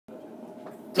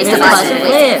Mr. Bison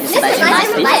Flips! Mr.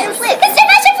 Bison Flips! Mr.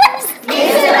 Bison Flips!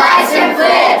 Mr. Bison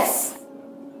Flips!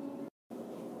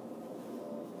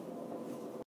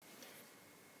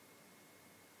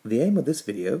 The aim of this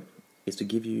video is to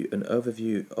give you an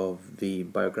overview of the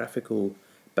biographical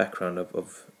background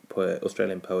of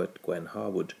Australian poet Gwen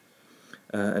Harwood,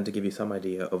 and to give you some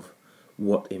idea of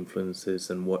what influences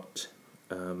and what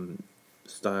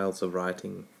styles of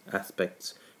writing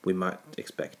aspects we might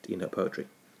expect in her poetry.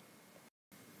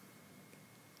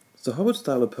 So Harwood's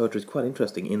style of poetry is quite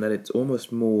interesting in that it's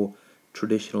almost more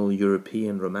traditional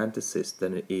European romanticist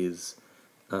than it is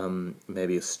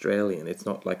maybe Australian. It's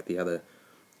not like the other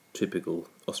typical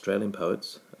Australian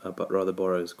poets, but rather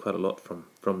borrows quite a lot from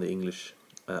the English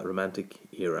Romantic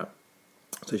era.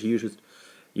 So she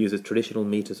uses traditional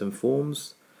meters and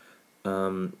forms.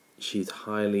 She's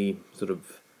highly sort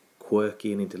of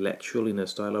quirky and intellectual in her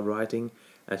style of writing,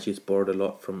 and she's borrowed a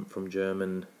lot from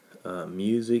German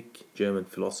music, German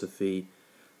philosophy,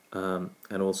 and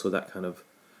also that kind of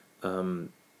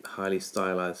highly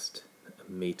stylized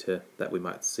meter that we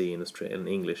might see in Australian and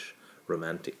English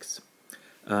romantics.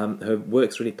 Her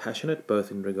work's really passionate,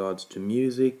 both in regards to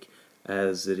music,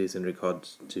 as it is in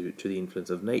regards to the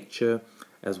influence of nature,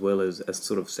 as well as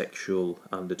sort of sexual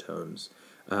undertones.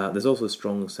 There's also a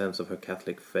strong sense of her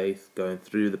Catholic faith going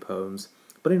through the poems,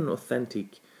 but in an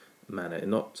authentic manner.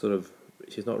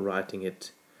 She's not writing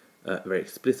it very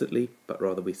explicitly, but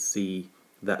rather we see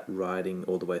that writing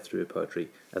all the way through her poetry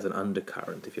as an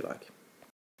undercurrent, if you like.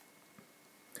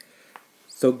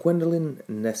 So Gwendolyn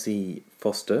Nessie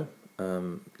Foster,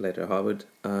 later Harwood,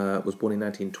 was born in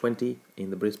 1920 in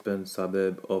the Brisbane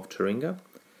suburb of Taringa.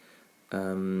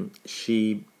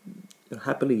 She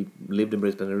happily lived in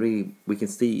Brisbane, and really we can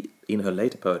see in her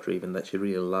later poetry even that she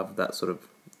really loved that sort of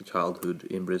childhood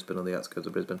in Brisbane, on the outskirts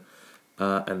of Brisbane,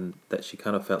 and that she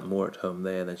kind of felt more at home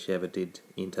there than she ever did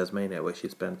in Tasmania, where she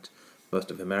spent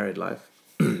most of her married life.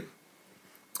 She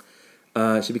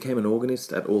became an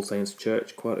organist at All Saints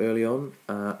Church quite early on,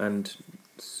 and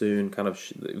soon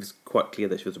it was quite clear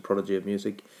that she was a prodigy of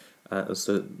music,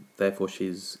 so therefore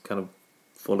she's kind of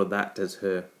followed that as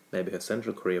maybe her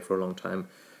central career for a long time.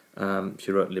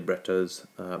 She wrote librettos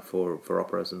for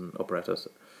operas and operettas,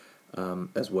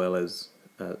 as well as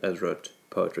wrote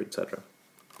poetry, etc.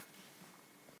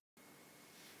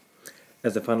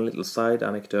 As a fun little side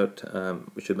anecdote,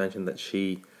 we should mention that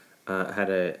she had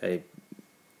an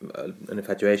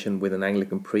infatuation with an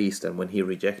Anglican priest, and when he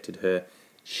rejected her,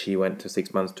 she went to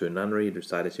 6 months to a nunnery,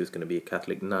 decided she was going to be a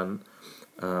Catholic nun,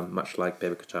 much like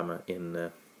Bebe Kachama in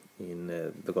The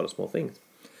God of Small Things.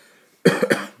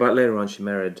 But later on she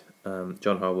married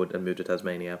John Harwood and moved to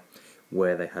Tasmania,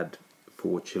 where they had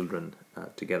 4 children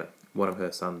together. One of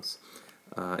her sons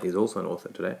is also an author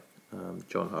today.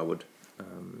 John Harwood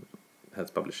has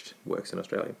published works in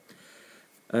Australia.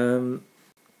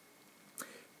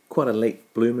 Quite a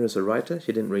late bloomer as a writer.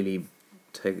 She didn't really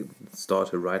start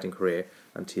her writing career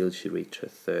until she reached her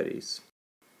 30s.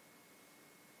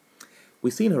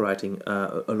 We see in her writing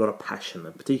a lot of passion,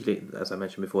 and particularly, as I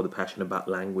mentioned before, the passion about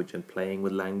language and playing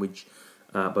with language,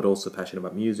 but also passion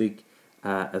about music,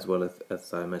 as well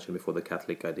as I mentioned before, the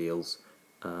Catholic ideals,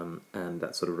 and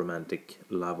that sort of romantic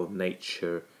love of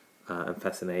nature and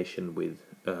fascination with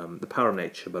the power of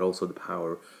nature, but also the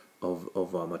power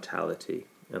of our mortality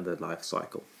and the life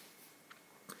cycle.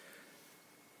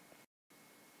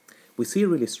 We see a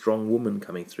really strong woman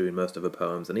coming through in most of her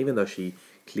poems, and even though she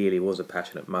clearly was a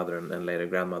passionate mother and later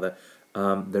grandmother,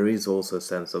 there is also a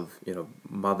sense of,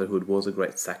 motherhood was a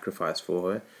great sacrifice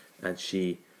for her, and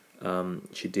she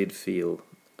did feel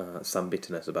some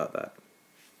bitterness about that.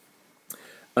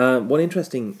 One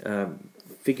interesting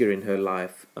figure in her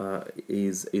life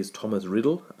is Thomas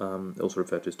Riddle, also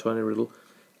referred to as Tony Riddle,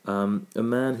 a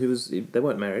man they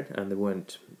weren't married and they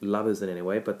weren't lovers in any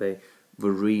way, but they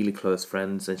were really close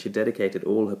friends, and she dedicated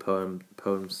all her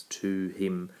poems to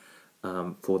him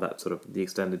for that sort of the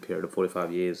extended period of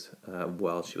 45 years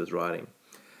while she was writing.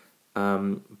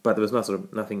 But there was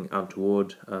nothing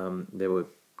untoward. They were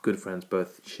good friends,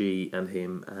 both she and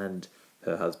him and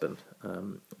her husband.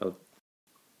 I'll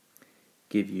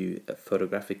give you a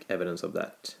photographic evidence of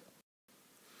that.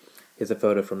 Here's a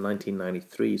photo from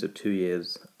 1993, so 2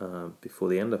 years before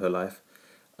the end of her life,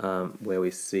 where we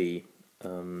see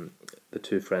the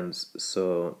two friends,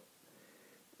 so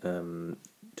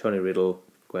Tony Riddle,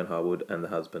 Gwen Harwood, and the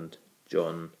husband,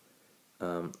 John,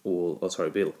 Bill, all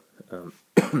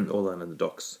down in the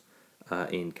docks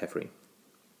in Kettering.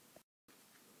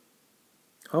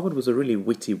 Harwood was a really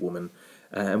witty woman,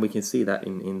 and we can see that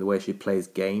in the way she plays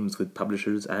games with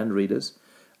publishers and readers,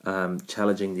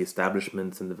 challenging the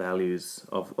establishments and the values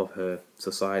of her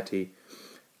society,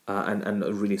 and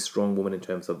a really strong woman in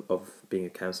terms of being a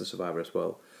cancer survivor as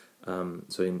well.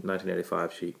 So in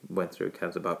 1985 she went through a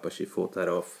cancer bout, but she fought that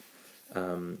off.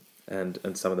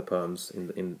 And some of the poems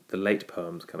in the late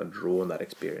poems kind of draw on that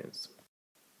experience.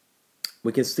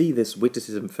 We can see this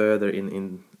witticism further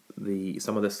in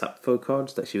some of the Sappho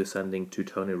cards that she was sending to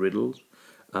Tony Riddle,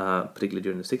 particularly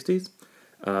during the 60s.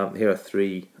 Here are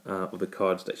three of the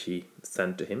cards that she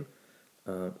sent to him.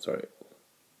 Sorry,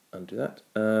 undo that.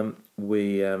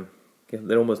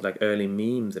 They're almost like early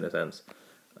memes in a sense,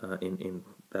 in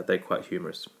that they're quite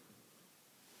humorous.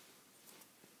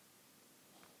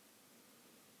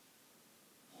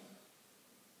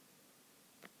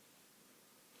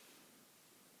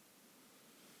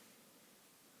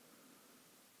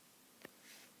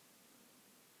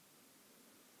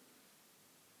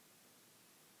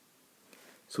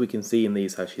 So we can see in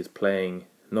these how she's playing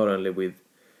not only with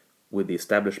the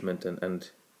establishment and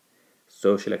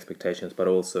social expectations, but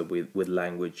also with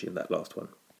language in that last one.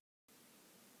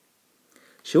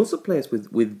 She also plays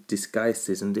with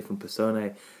disguises and different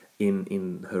personae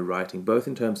in her writing, both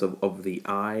in terms of the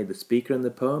I, the speaker in the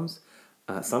poems.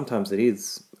 Sometimes it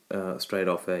is straight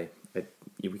off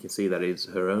we can see that it's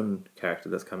her own character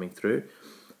that's coming through.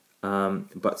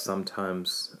 But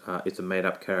sometimes it's a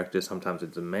made-up character, sometimes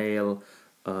it's a male.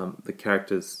 The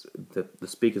characters, the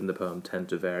speakers in the poem tend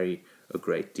to vary a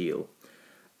great deal.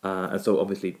 And so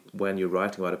obviously when you're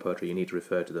writing about a poetry, you need to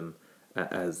refer to them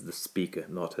as the speaker,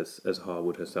 not as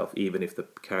Harwood herself, even if the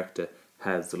character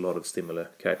has a lot of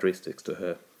similar characteristics to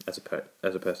her as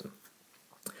a person.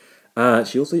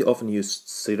 She also often used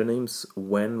pseudonyms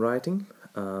when writing,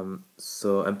 and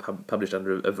published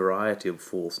under a variety of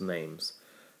false names.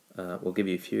 We'll give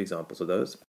you a few examples of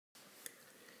those.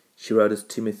 She wrote as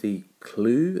Timothy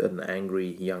Clue, an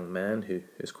angry young man who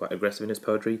is quite aggressive in his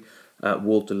poetry.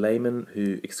 Walter Lehman,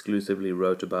 who exclusively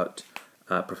wrote about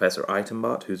Professor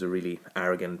Itembart, who's a really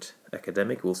arrogant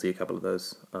academic. We'll see a couple of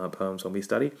those poems when we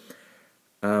study.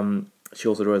 She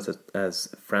also wrote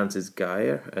as Francis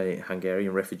Geyer, a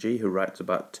Hungarian refugee who writes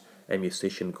about a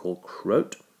musician called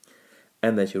Croat.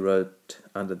 And then she wrote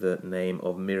under the name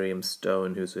of Miriam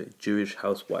Stone, who's a Jewish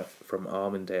housewife from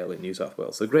Armidale in New South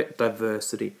Wales. So great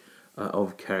diversity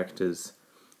of characters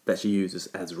that she uses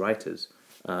as writers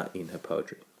in her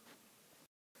poetry.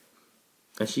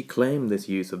 And she claimed this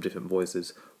use of different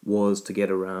voices was to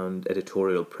get around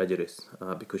editorial prejudice,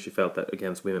 because she felt that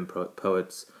against women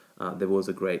poets there was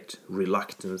a great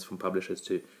reluctance from publishers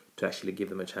to actually give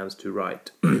them a chance to write.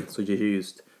 So she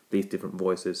used these different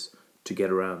voices to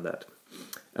get around that.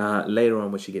 Later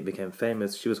on, when she became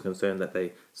famous, she was concerned that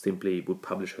they simply would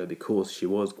publish her because she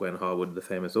was Gwen Harwood, the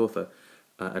famous author,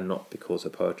 and not because her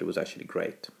poetry was actually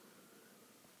great.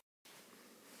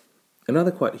 Another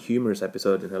quite humorous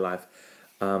episode in her life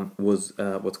was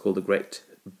what's called the Great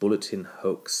Bulletin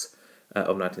Hoax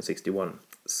of 1961.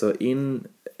 So in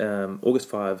August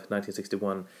 5,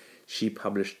 1961, she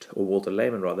published, or Walter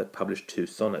Lehman rather, published 2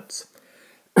 sonnets.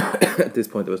 At this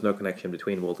point, there was no connection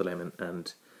between Walter Lehman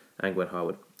and Gwen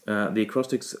Harwood. The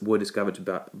acrostics were discovered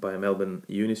by a Melbourne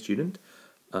uni student,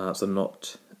 so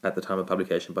not at the time of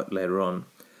publication, but later on.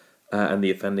 And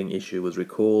the offending issue was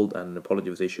recalled, and an apology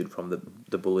was issued from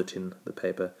the Bulletin, the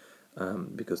paper,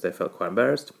 because they felt quite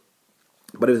embarrassed.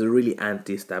 But it was a really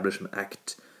anti-establishment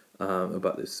act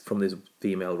about this from this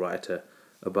female writer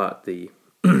about the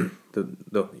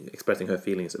expressing her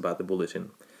feelings about the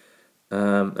Bulletin.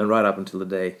 And right up until the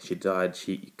day she died,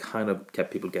 she kind of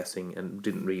kept people guessing and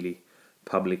didn't really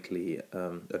publicly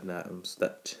announce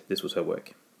that this was her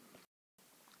work.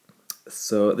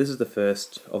 So this is the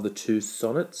first of the 2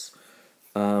 sonnets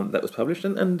that was published,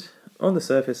 and on the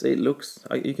surface it looks,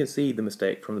 you can see the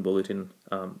mistake from the Bulletin.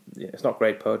 It's not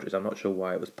great poetry, so I'm not sure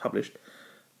why it was published,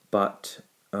 but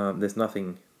there's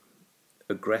nothing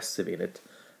aggressive in it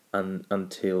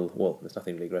until, well, there's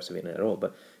nothing really aggressive in it at all,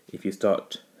 but if you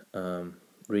start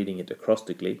reading it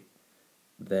acrostically,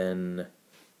 then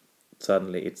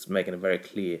suddenly it's making a very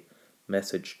clear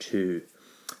message to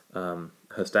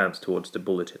her stance towards the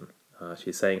Bulletin.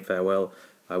 She's saying, farewell,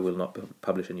 I will not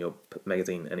publish in your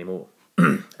magazine anymore.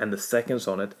 And the second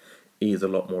sonnet is a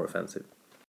lot more offensive.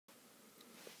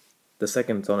 The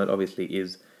second sonnet obviously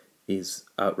is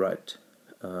outright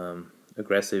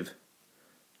aggressive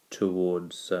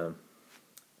towards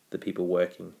the people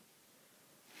working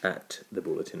at the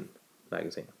Bulletin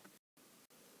magazine.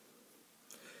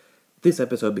 This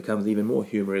episode becomes even more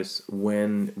humorous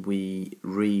when we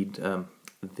read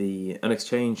an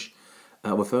exchange,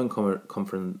 a phone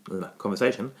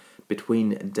conversation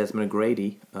between Desmond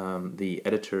Grady, the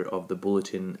editor of the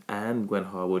Bulletin, and Gwen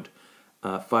Harwood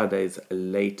 5 days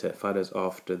later, 5 days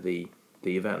after the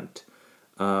event.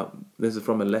 This is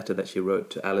from a letter that she wrote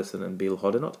to Alison and Bill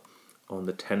Hoddinott on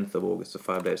the 10th of August, so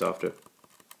 5 days after,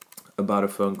 about a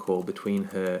phone call between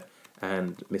her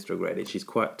and Mr. O'Grady. She's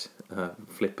quite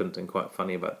flippant and quite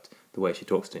funny about the way she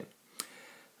talks to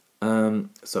him.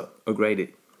 So,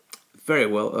 O'Grady, very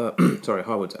well, sorry,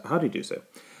 Harwood, how do you do so?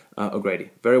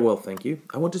 O'Grady, very well, thank you.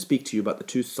 I want to speak to you about the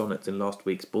 2 sonnets in last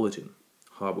week's bulletin.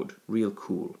 Harwood, real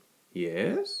cool.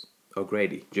 Yes?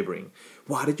 O'Grady, gibbering.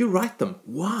 Why did you write them?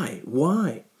 Why?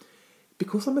 Why?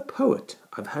 Because I'm a poet.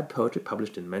 I've had poetry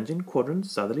published in Menzies Quadrant,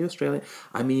 Southerly Australia.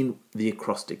 I mean, the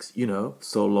acrostics, you know,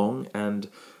 so long and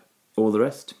all the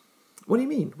rest. What do you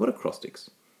mean? What acrostics?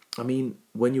 I mean,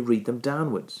 when you read them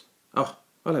downwards. Oh,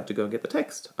 I'll have to go and get the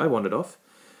text. I wandered off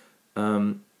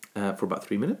for about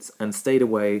 3 minutes and stayed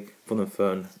away from the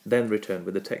phone, then returned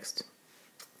with the text.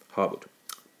 Harwood.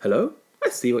 Hello? I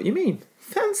see what you mean.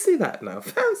 Fancy that now,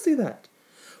 fancy that.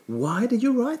 Why did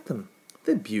you write them?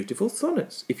 They're beautiful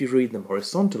sonnets, if you read them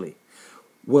horizontally.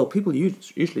 Well, people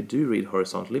usually do read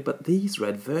horizontally, but these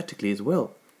read vertically as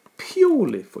well.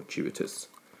 Purely fortuitous.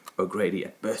 O'Grady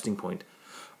at bursting point.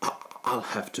 I'll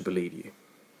have to believe you.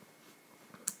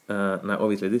 Now,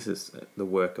 obviously, this is the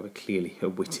work of clearly a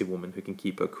witty woman who can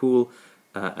keep her cool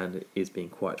and is being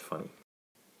quite funny.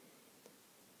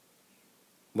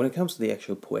 When it comes to the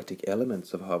actual poetic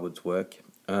elements of Harwood's work,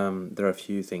 there are a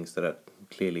few things that are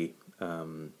clearly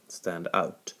stand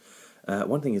out.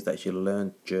 One thing is that she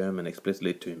learned German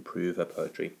explicitly to improve her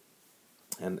poetry,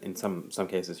 and in some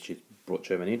cases she brought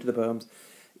German into the poems.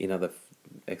 In other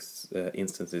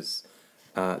instances,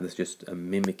 there's just a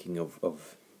mimicking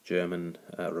of German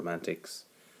romantics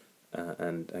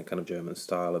and kind of German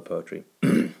style of poetry.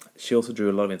 She also drew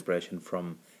a lot of inspiration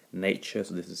from nature,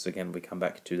 so this is again, we come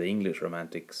back to the English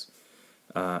romantics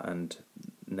and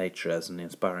nature as an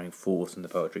inspiring force in the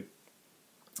poetry.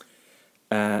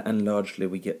 And largely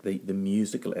we get the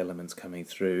musical elements coming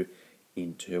through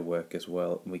into her work as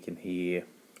well. We can hear,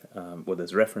 well,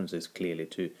 there's references clearly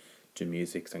to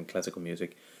music and classical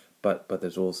music, but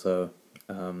there's also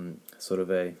sort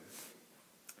of a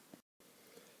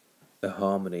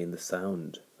harmony in the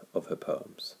sound of her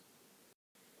poems.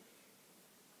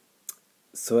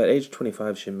 So at age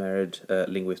 25 she married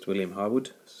linguist William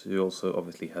Harwood, who also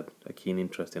obviously had a keen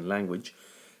interest in language,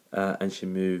 and she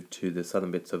moved to the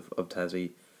southern bits of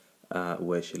Tassie,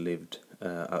 where she lived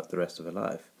out the rest of her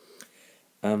life.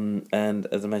 And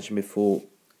as I mentioned before,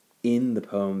 in the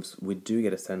poems we do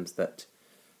get a sense that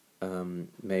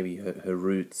maybe her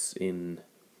roots in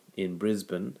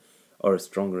Brisbane are a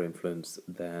stronger influence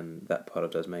than that part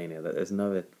of Tasmania, that there's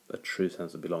no a true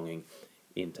sense of belonging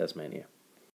in Tasmania.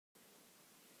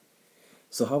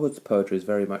 So Harwood's poetry is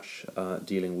very much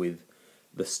dealing with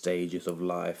the stages of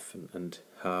life and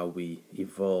how we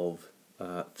evolve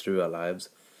through our lives.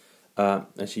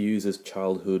 And she uses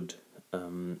childhood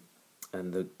and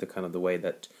the kind of the way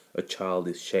that a child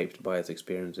is shaped by its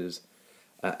experiences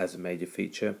as a major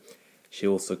feature. She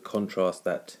also contrasts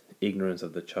that ignorance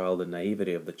of the child, the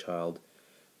naivety of the child,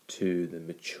 to the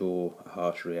mature,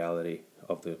 harsh reality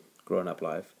of the grown-up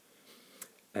life.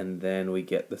 And then we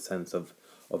get the sense of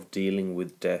dealing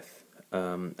with death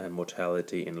and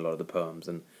mortality in a lot of the poems,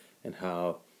 and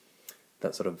how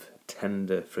that sort of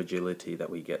tender fragility that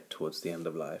we get towards the end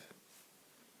of life.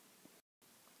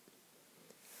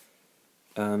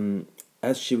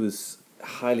 As she was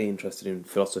highly interested in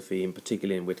philosophy, and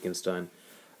particularly in Wittgenstein,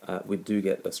 we do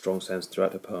get a strong sense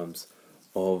throughout her poems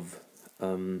of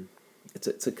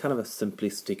it's a kind of a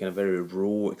simplistic and a very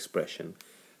raw expression,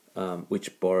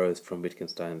 which borrows from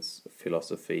Wittgenstein's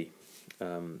philosophy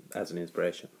as an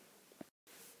inspiration.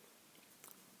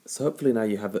 So hopefully now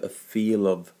you have a feel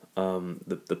of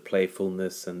the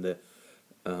playfulness and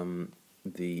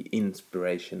the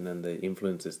inspiration and the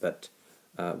influences that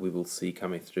we will see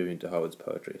coming through into Harwood's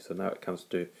poetry. So now it comes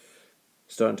to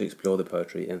starting to explore the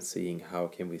poetry and seeing how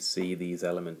can we see these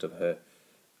elements of her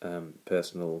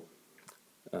personal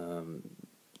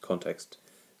context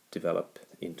develop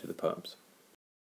into the poems.